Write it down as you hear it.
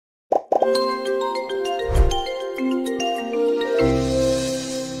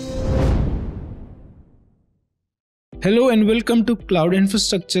Hello and welcome to Cloud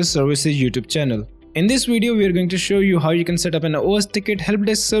Infrastructure Services YouTube channel. In this video, we are going to show you how you can set up an OsTicket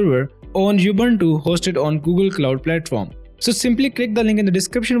Helpdesk server on Ubuntu hosted on Google Cloud Platform. So simply click the link in the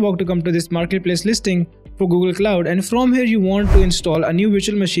description box to come to this marketplace listing for Google Cloud, and from here you want to install a new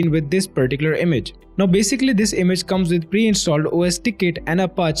virtual machine with this particular image. Now basically this image comes with pre-installed OsTicket and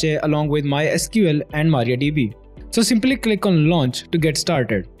Apache along with MySQL and MariaDB. So simply click on launch to get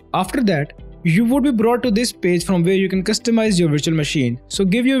started. After that, you would be brought to this page from where you can customize your virtual machine. So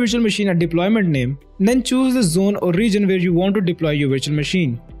give your virtual machine a deployment name, then choose the zone or region where you want to deploy your virtual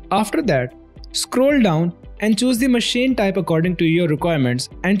machine. After that, scroll down and choose the machine type according to your requirements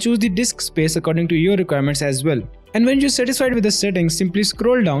and choose the disk space according to your requirements as well. And when you're satisfied with the settings, simply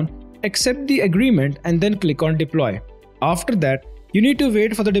scroll down, accept the agreement and then click on deploy. After that, you need to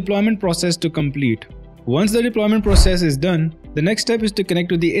wait for the deployment process to complete. Once the deployment process is done, the next step is to connect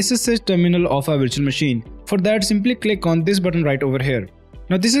to the SSH terminal of our virtual machine. For that, simply click on this button right over here.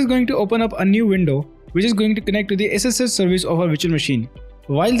 Now this is going to open up a new window which is going to connect to the SSH service of our virtual machine.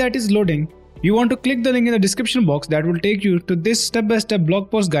 While that is loading, you want to click the link in the description box that will take you to this step-by-step blog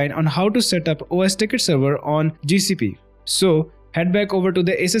post guide on how to set up OsTicket Server on GCP. So head back over to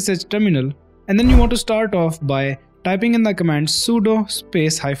the SSH terminal and then you want to start off by typing in the command sudo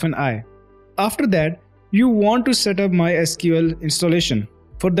space -i. After that, you want to set up MySQL installation.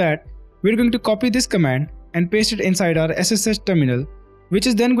 For that, we're going to copy this command and paste it inside our SSH terminal, which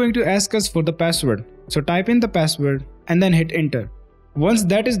is then going to ask us for the password. So type in the password and then hit enter. Once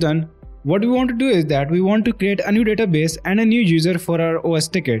that is done, what we want to do is that we want to create a new database and a new user for our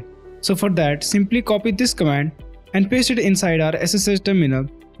OsTicket. So for that, simply copy this command and paste it inside our SSH terminal.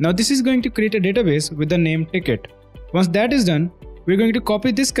 Now this is going to create a database with the name ticket. Once that is done, we're going to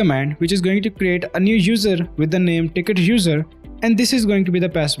copy this command which is going to create a new user with the name ticket user, and this is going to be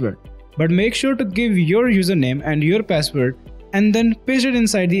the password. But make sure to give your username and your password and then paste it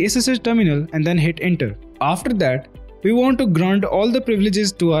inside the SSH terminal and then hit enter. After that, we want to grant all the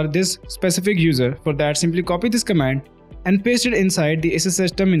privileges to this specific user. For that, simply copy this command and paste it inside the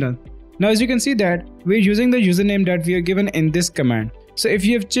SSH terminal. Now as you can see that we're using the username that we are given in this command. So if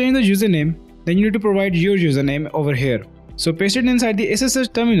you have changed the username, then you need to provide your username over here. So paste it inside the SSH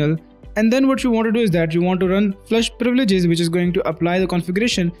terminal, and then what you want to do is that you want to run flush privileges, which is going to apply the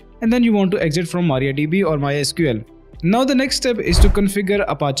configuration, and then you want to exit from MariaDB or MySQL. Now the next step is to configure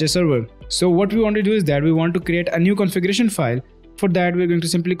Apache server. So what we want to do is that we want to create a new configuration file. For that, we're going to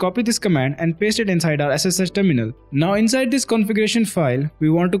simply copy this command and paste it inside our SSH terminal. Now inside this configuration file, we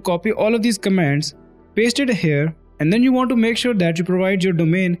want to copy all of these commands, paste it here, and then you want to make sure that you provide your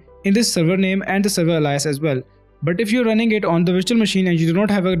domain in this server name and the server alias as well. But if you're running it on the virtual machine and you do not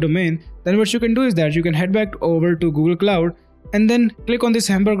have a domain, then what you can do is that you can head back over to Google Cloud and then click on this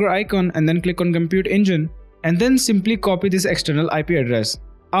hamburger icon and then click on compute engine and then simply copy this external IP address.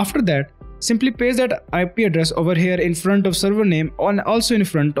 After that, simply paste that IP address over here in front of server name and also in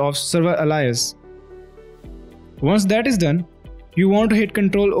front of server alias. Once that is done, you want to hit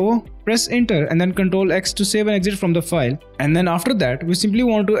Ctrl O, press enter and then Ctrl X to save and exit from the file. And then after that, we simply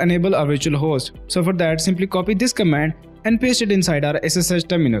want to enable our virtual host. So for that, simply copy this command and paste it inside our SSH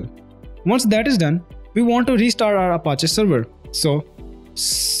terminal. Once that is done, we want to restart our Apache server. So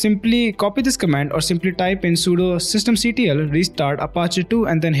simply copy this command or simply type in sudo systemctl restart apache 2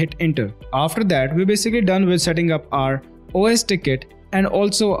 and then hit enter. After that, we're basically done with setting up our OsTicket and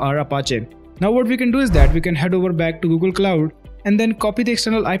also our Apache. Now what we can do is that we can head over back to Google Cloud and then copy the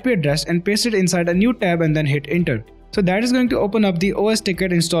external IP address and paste it inside a new tab and then hit enter. So that is going to open up the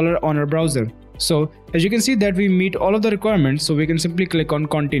OsTicket installer on our browser. So as you can see that we meet all of the requirements, so we can simply click on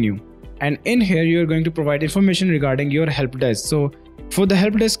continue. And in here you are going to provide information regarding your help desk. So for the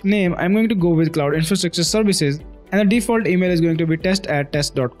help desk name, I'm going to go with Cloud Infrastructure Services and the default email is going to be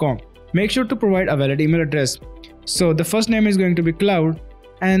test@test.com. Make sure to provide a valid email address. So the first name is going to be cloud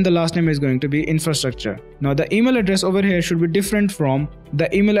and the last name is going to be infrastructure. Now the email address over here should be different from the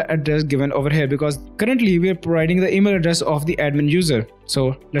email address given over here because currently we are providing the email address of the admin user.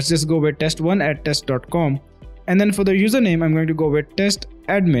 So let's just go with test1@test.com, and then for the username I'm going to go with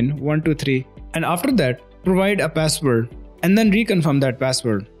testadmin123, and after that provide a password and then reconfirm that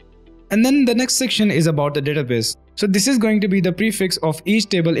password. And then the next section is about the database. So this is going to be the prefix of each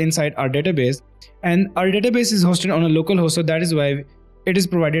table inside our database, and our database is hosted on a local host, so that is why it is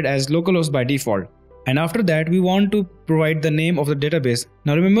provided as localhost by default. And after that, we want to provide the name of the database.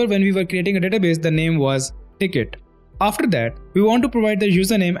 Now remember, when we were creating a database, the name was ticket. After that, we want to provide the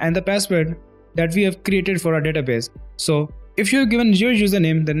username and the password that we have created for our database. So If you have given your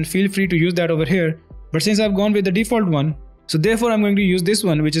username, then feel free to use that over here, but since I've gone with the default one, so therefore I'm going to use this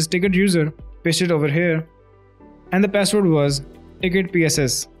one, which is ticket user, paste it over here, and the password was ticket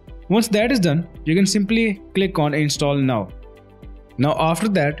PSS. Once that is done, you can simply click on install now. Now after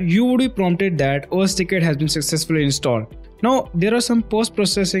that, you would be prompted that OsTicket has been successfully installed. Now there are some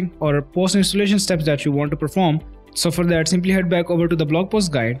post-processing or post-installation steps that you want to perform. So for that, simply head back over to the blog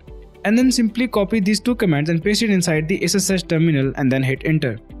post guide and then simply copy these two commands and paste it inside the SSH terminal and then hit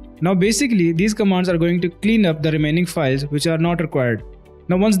enter. Now basically these commands are going to clean up the remaining files which are not required.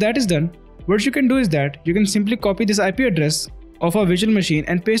 Now once that is done, what you can do is that you can simply copy this IP address of a virtual machine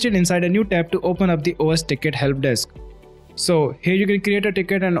and paste it inside a new tab to open up the OsTicket Helpdesk. So here you can create a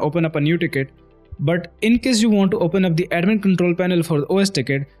ticket and open up a new ticket. But in case you want to open up the admin control panel for the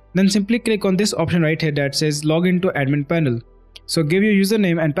OsTicket, then simply click on this option right here that says login to admin panel. So give your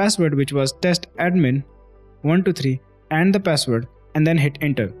username and password, which was testadmin123, and the password, and then hit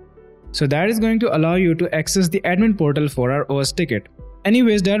enter. So that is going to allow you to access the admin portal for our OsTicket.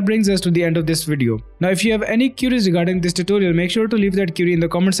 Anyways, that brings us to the end of this video. Now if you have any queries regarding this tutorial, make sure to leave that query in the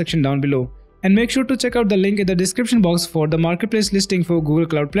comment section down below. And make sure to check out the link in the description box for the marketplace listing for Google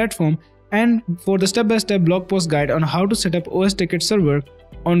Cloud Platform and for the step-by-step blog post guide on how to set up OsTicket Server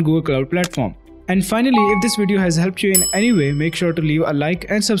on Google Cloud Platform. And finally, if this video has helped you in any way, make sure to leave a like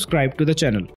and subscribe to the channel.